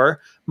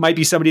mentor might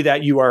be somebody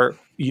that you are,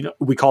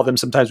 we call them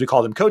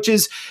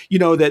coaches,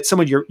 that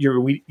someone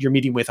you're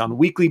meeting with on a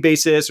weekly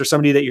basis, or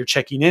somebody that you're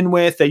checking in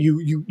with that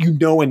you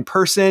in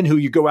person, who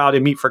you go out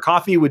and meet for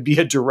coffee, would be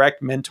a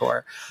direct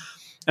mentor.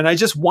 And I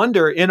just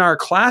wonder, in our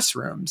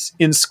classrooms,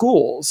 in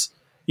schools,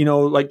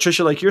 like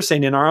Trisha, like you're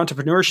saying, in our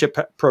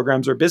entrepreneurship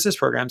programs or business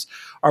programs,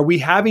 are we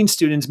having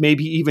students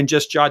maybe even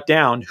just jot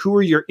down who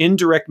are your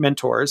indirect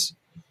mentors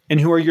and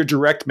who are your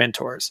direct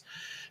mentors?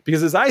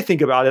 Because as I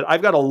think about it,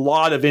 I've got a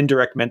lot of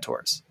indirect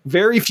mentors,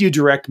 very few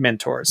direct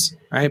mentors,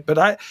 right?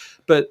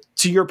 But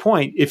to your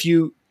point, if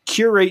you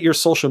curate your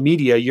social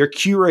media, you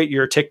curate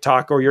your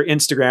TikTok or your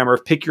Instagram, or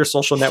pick your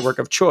social network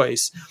of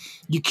choice,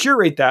 you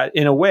curate that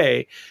in a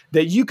way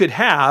that you could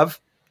have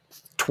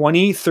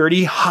 20,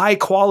 30 high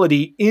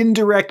quality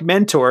indirect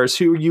mentors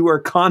who you are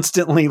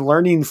constantly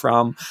learning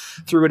from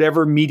through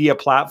whatever media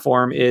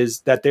platform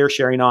is that they're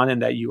sharing on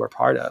and that you are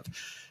part of.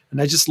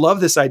 And I just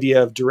love this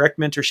idea of direct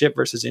mentorship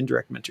versus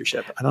indirect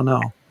mentorship. I don't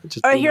know.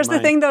 Here's the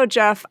thing though,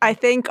 Jeff. I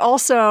think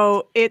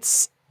also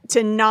it's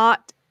to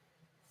not,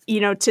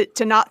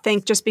 to not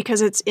think just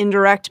because it's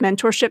indirect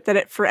mentorship that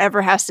it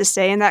forever has to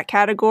stay in that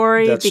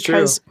category. That's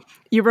because true.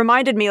 You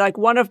reminded me, like,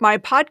 one of my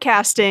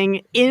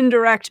podcasting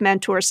indirect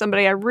mentors,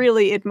 somebody I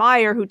really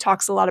admire who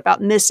talks a lot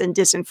about mis and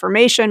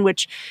disinformation,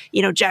 which,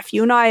 Jeff,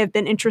 you and I have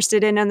been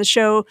interested in on the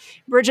show.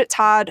 Bridget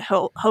Todd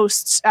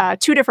hosts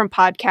 2 different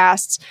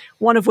podcasts,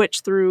 one of which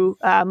through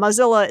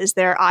Mozilla is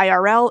their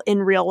IRL,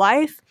 in real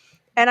life.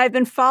 And I've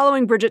been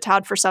following Bridget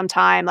Todd for some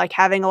time, like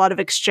having a lot of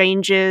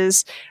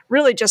exchanges,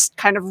 really just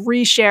kind of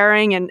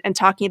resharing and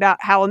talking about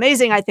how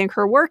amazing I think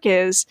her work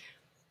is.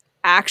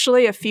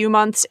 Actually, a few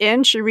months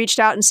in, she reached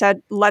out and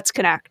said, let's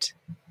connect.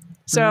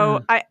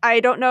 So I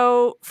don't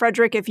know,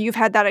 Frederick, if you've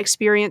had that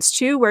experience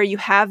too, where you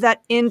have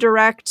that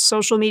indirect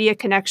social media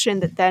connection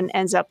that then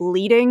ends up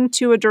leading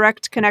to a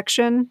direct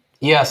connection.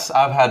 Yes,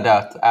 I've had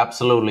that.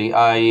 Absolutely.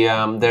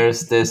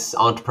 There's this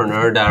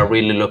entrepreneur that I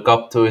really look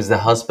up to, is the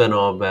husband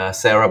of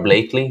Sarah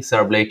Blakely.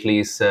 Sarah Blakely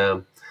is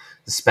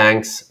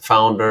Spanx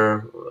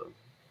founder,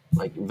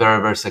 like very,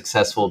 very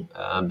successful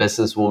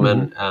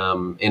businesswoman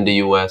in the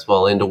US,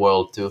 well, in the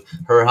world too.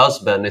 Her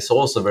husband is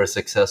also a very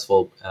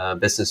successful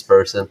business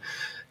person.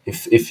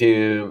 If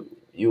you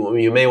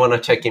may want to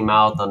check him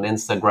out on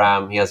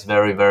Instagram. He has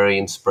very, very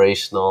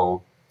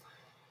inspirational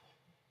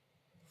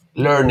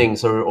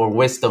learnings or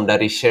wisdom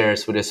that he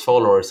shares with his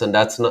followers. And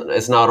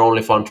it's not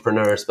only for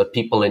entrepreneurs, but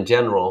people in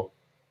general.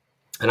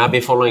 And I've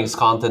been following his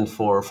content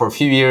for a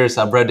few years.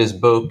 I've read his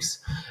books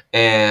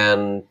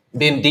and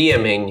been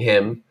DMing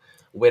him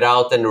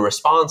without any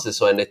responses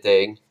or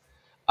anything.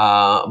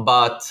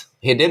 But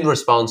he did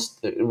respond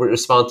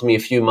to me a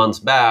few months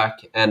back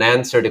and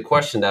answer the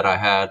question that I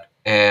had.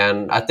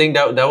 And I think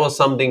that was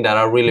something that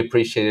I really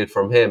appreciated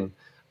from him,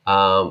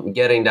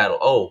 getting that,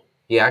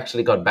 he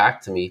actually got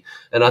back to me.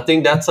 And I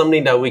think that's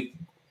something that we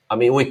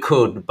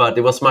could, but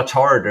it was much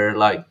harder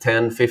like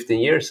 10, 15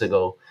 years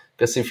ago.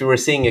 Because if you were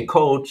seeing a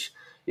coach,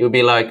 you'd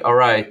be like, all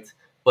right,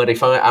 but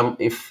if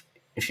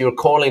you're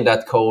calling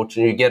that coach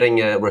and you're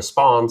getting a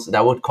response,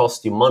 that would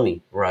cost you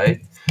money,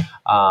 right?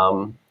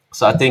 So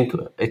I think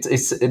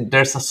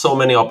there's so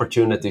many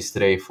opportunities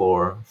today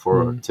for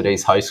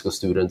today's high school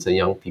students and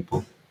young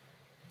people.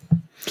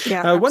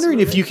 Yeah, wondering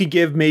if you could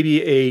give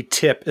maybe a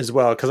tip as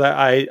well, because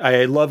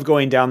I love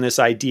going down this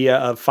idea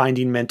of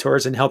finding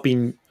mentors and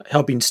helping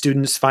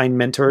students find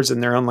mentors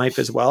in their own life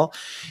as well.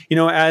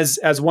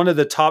 As one of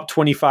the top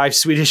 25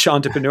 Swedish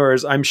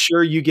entrepreneurs, I'm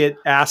sure you get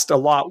asked a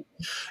lot,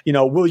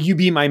 will you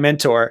be my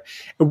mentor?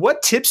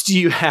 What tips do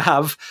you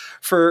have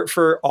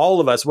for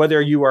all of us,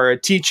 whether you are a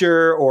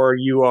teacher or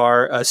you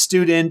are a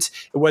student,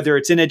 whether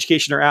it's in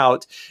education or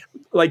out,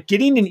 like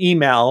getting an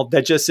email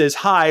that just says,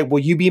 hi, will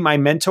you be my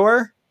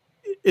mentor?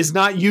 Is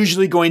not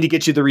usually going to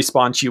get you the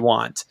response you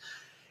want.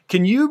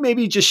 Can you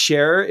maybe just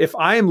share, if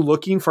I am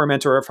looking for a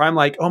mentor, if I'm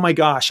like, oh my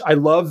gosh, I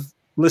love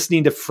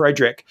listening to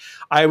Frederick,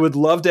 I would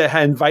love to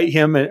invite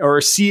him or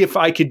see if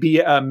I could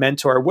be a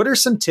mentor. What are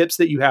some tips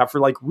that you have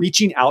for like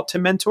reaching out to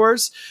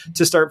mentors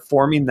to start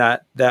forming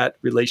that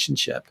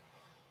relationship?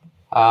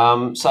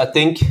 So I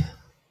think,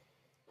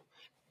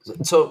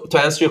 so to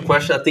answer your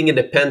question, I think it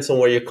depends on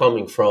where you're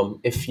coming from.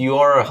 If you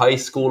are a high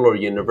school or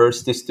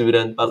university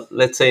student,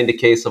 let's say in the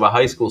case of a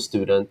high school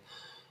student,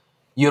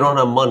 you don't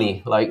have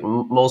money, like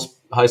most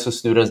high school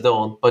students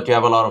don't, but you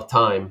have a lot of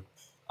time,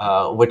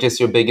 which is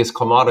your biggest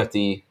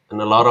commodity.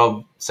 And a lot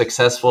of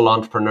successful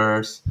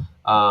entrepreneurs,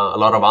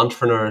 like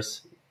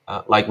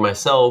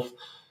myself,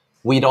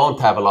 we don't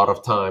have a lot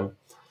of time.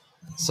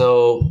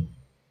 So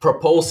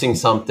proposing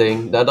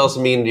something, that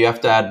doesn't mean you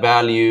have to add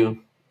value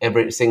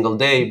every single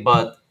day,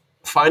 but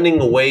finding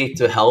a way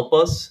to help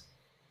us,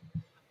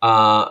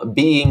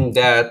 being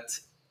that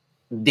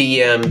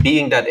DM,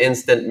 being that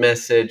instant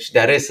message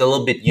that is a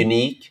little bit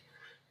unique,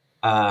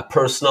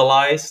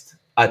 personalized,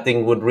 I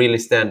think would really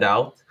stand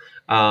out.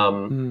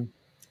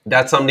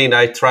 That's something that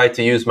I try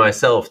to use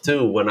myself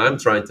too when I'm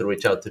trying to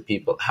reach out to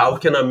people. How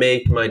can I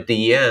make my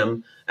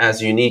DM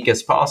as unique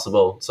as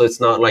possible so it's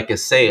not like a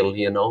sale,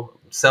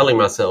 selling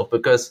myself?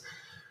 Because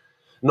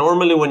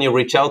normally when you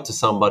reach out to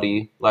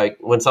somebody, like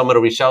when somebody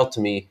reached out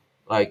to me,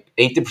 like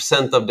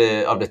 80% of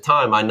the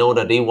time, I know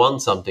that they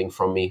want something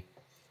from me.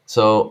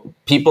 So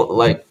people,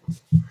 like,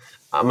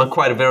 I'm a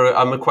quite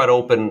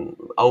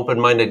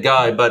open-minded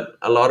guy, but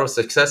a lot of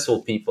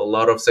successful people, a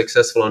lot of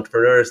successful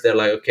entrepreneurs, they're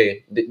like,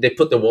 okay, they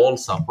put the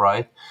walls up,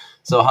 right?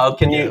 So how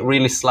can you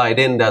really slide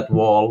in that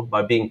wall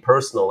by being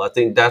personal? I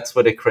think that's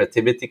where the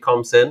creativity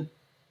comes in.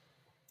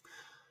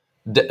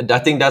 I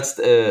think that's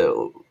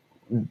the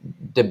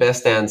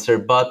best answer.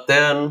 But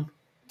then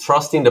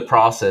trusting the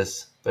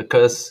process,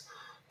 because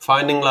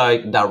finding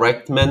like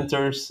direct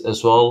mentors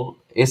as well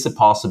is a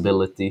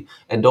possibility,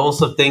 and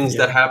those are things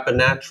that happen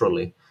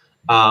naturally.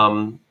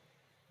 In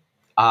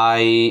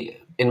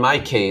my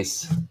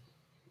case,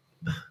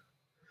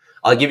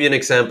 I'll give you an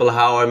example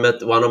how I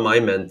met one of my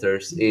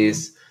mentors.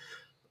 Is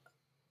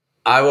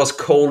I was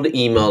cold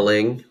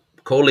emailing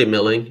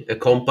a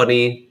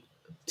company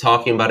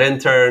talking about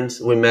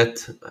interns. We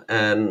met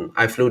and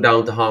I flew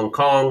down to Hong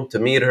Kong to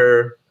meet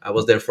her. I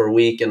was there for a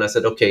week and I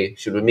said, okay,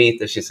 should we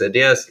meet? And she said,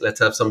 yes, let's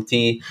have some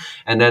tea.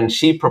 And then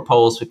she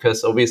proposed,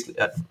 because obviously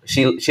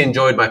she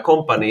enjoyed my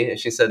company. And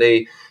she said,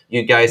 hey,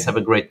 you guys have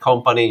a great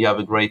company. You have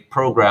a great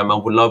program. I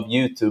would love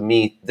you to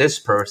meet this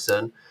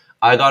person.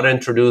 I got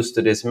introduced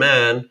to this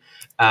man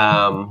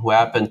who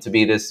happened to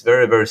be this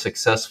very, very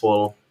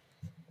successful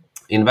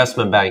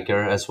investment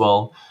banker as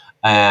well,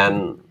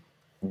 and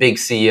big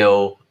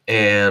CEO.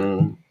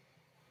 And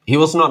he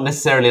was not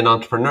necessarily an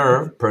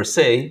entrepreneur per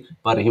se,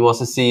 but he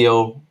was a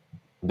CEO,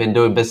 been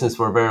doing business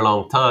for a very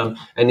long time.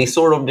 And he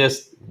sort of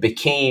just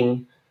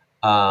became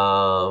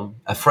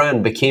a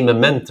friend, became a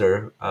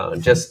mentor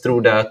just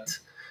through that,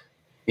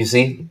 you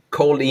see,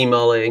 cold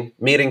emailing,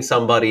 meeting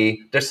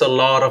somebody. There's a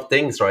lot of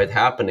things, right,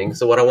 happening.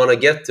 So what I want to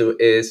get to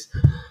is,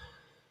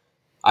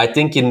 I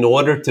think in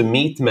order to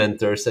meet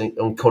mentors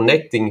and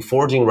connecting,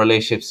 forging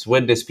relationships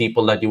with these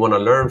people that you want to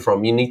learn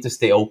from, you need to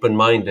stay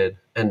open-minded.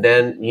 And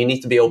then you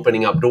need to be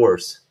opening up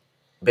doors.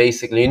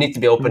 Basically, you need to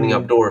be opening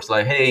up doors.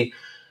 Like, hey,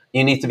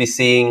 you need to be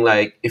seeing,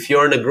 like, if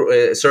you're in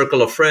a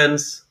circle of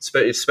friends,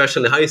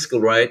 especially in high school,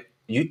 right?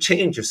 You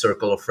change your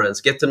circle of friends,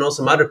 get to know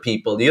some other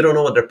people. You don't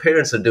know what their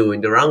parents are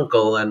doing, their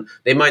uncle, and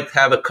they might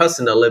have a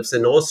cousin that lives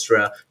in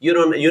Austria.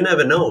 You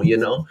never know, you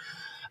know.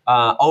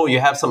 You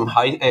have some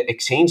high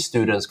exchange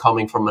students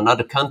coming from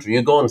another country.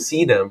 You go and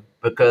see them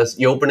because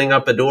you're opening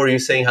up a door. You're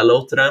saying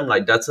hello to them.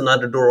 Like, that's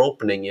another door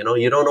opening. You know,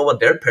 you don't know what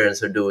their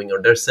parents are doing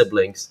or their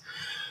siblings.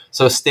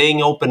 So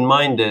staying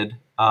open-minded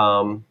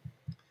and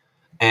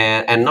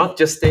not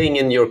just staying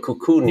in your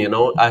cocoon. You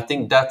know, I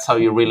think that's how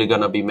you're really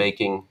gonna be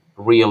making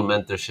real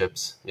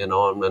mentorships. You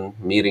know, and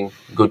meeting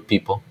good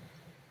people.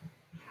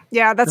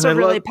 Yeah, that's a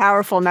really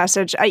powerful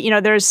message. I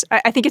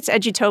think it's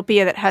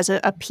Edutopia that has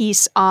a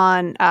piece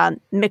on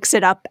mix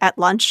it up at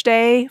lunch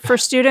day for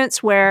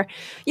students, where,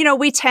 you know,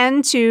 we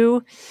tend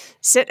to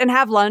sit and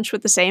have lunch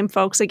with the same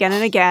folks again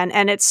and again.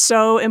 And it's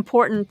so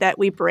important that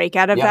we break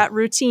out of that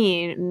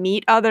routine,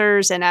 meet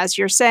others. And as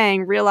you're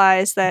saying,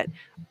 realize that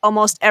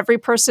almost every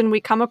person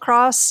we come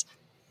across,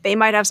 they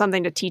might have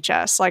something to teach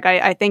us. Like,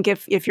 I think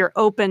if you're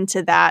open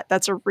to that,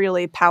 that's a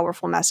really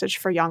powerful message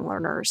for young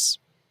learners.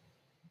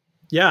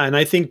 Yeah, and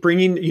I think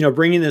bringing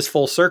this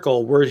full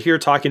circle, we're here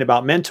talking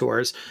about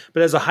mentors,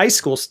 but as a high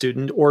school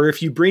student, or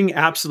if you bring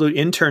Absolute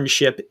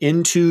Internship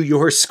into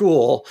your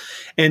school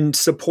and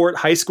support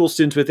high school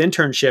students with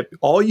internship,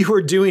 all you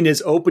are doing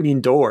is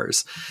opening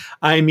doors.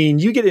 I mean,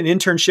 you get an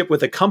internship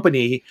with a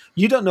company,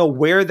 you don't know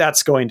where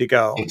that's going to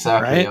go,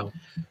 exactly, right? Yeah.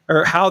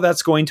 Or how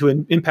that's going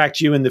to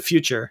impact you in the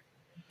future.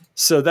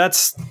 So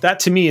that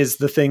to me is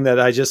the thing that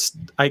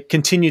I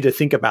continue to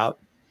think about.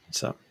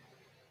 So.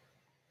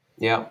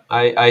 Yeah,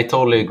 I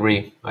totally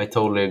agree.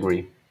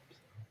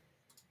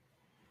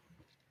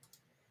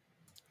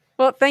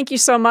 Well, thank you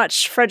so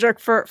much,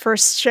 Fredrik, for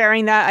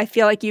sharing that. I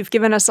feel like you've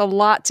given us a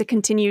lot to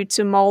continue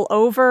to mull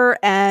over.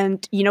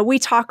 And, you know, we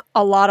talk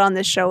a lot on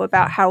this show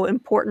about how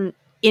important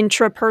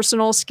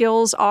intrapersonal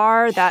skills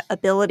are, that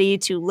ability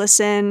to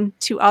listen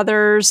to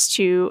others,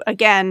 to,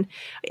 again,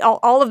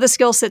 all of the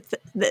skill sets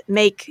that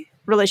make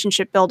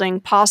relationship building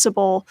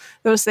possible.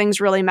 Those things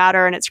really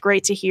matter. And it's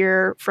great to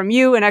hear from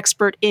you, an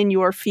expert in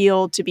your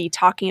field, to be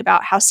talking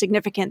about how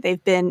significant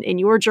they've been in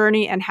your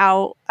journey and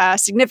how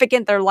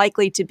significant they're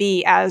likely to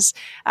be as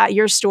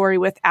your story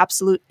with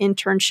Absolute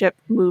Internship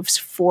moves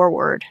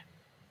forward.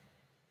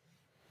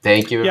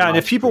 Thank you. Yeah. And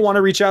if people want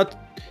to reach out,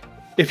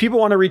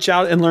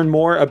 and learn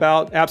more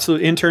about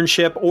Absolute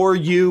Internship or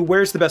you,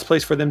 where's the best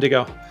place for them to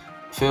go?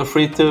 Feel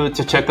free to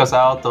check us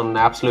out on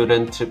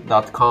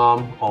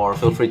absoluteinternship.com, or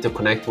feel free to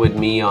connect with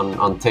me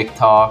on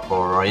TikTok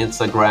or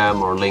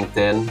Instagram or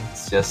LinkedIn.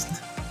 It's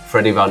just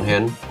Freddy Van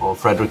Hyn or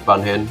Fredrik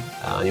Van Hyn.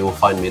 You will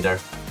find me there.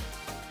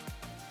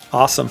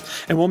 Awesome.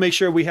 And we'll make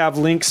sure we have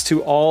links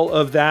to all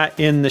of that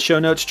in the show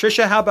notes.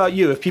 Trisha, how about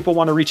you? If people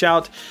want to reach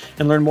out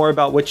and learn more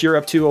about what you're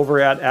up to over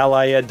at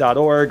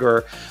allyed.org,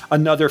 or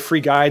another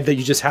free guide that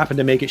you just happen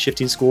to make at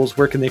Shifting Schools,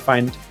 where can they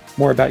find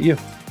more about you?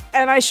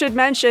 And I should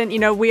mention,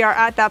 we are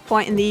at that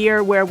point in the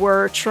year where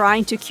we're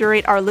trying to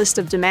curate our list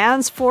of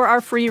demands for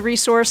our free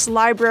resource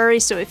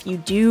library. So if you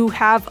do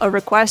have a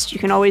request, you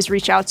can always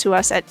reach out to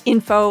us at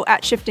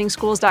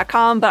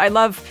info@shiftingschools.com. But I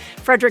love,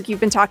 Frederick, you've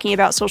been talking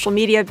about social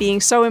media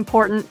being so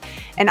important.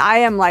 And I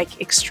am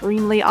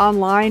extremely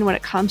online when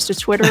it comes to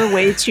Twitter,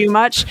 way too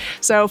much.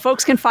 So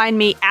folks can find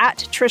me at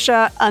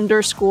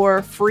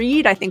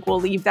Trisha_Freed. I think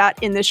we'll leave that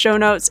in the show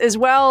notes as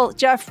well.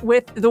 Jeff,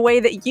 with the way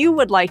that you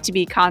would like to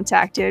be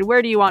contacted,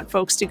 where do you want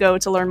folks to go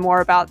to learn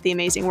more about the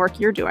amazing work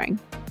you're doing?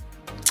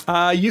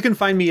 You can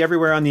find me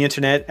everywhere on the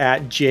internet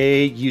at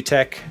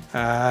JUtech.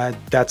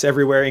 That's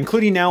everywhere,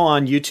 including now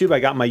on YouTube. I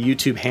got my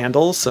YouTube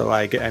handle, so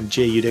I'm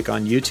JUtech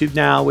on YouTube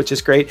now, which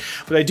is great.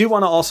 But I do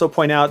want to also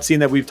point out, seeing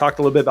that we've talked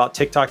a little bit about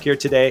TikTok here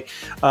today,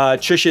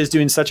 Trisha is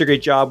doing such a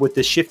great job with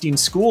the Shifting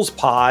Schools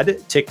Pod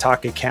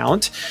TikTok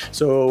account.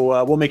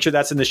 So we'll make sure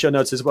that's in the show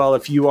notes as well.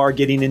 If you are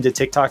getting into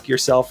TikTok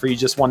yourself, or you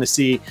just want to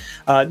see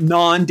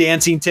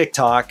non-dancing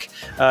TikTok,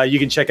 you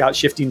can check out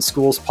Shifting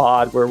Schools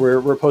Pod, where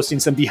we're posting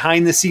some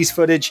behind-the-scenes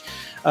footage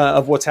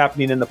of what's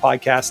happening in the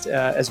podcast,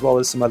 as well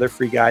as some other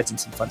free guides and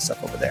some fun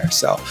stuff over there.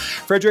 So,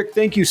 Frederick,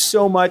 thank you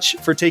so much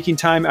for taking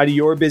time out of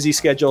your busy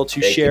schedule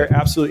to share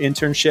Absolute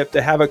Internship,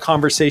 to have a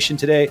conversation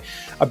today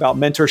about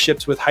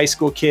mentorships with high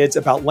school kids,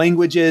 about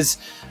languages.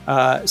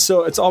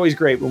 So it's always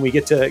great when we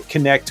get to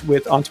connect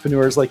with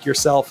entrepreneurs like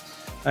yourself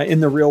in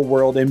the real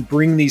world and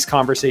bring these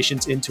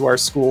conversations into our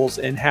schools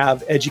and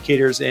have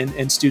educators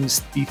and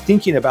students be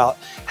thinking about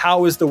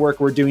how is the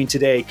work we're doing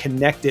today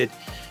connected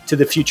to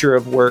the future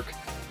of work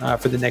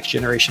for the next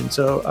generation.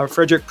 So,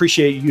 Frederick,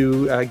 appreciate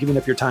you giving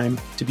up your time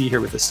to be here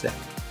with us today.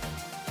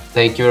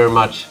 Thank you very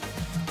much.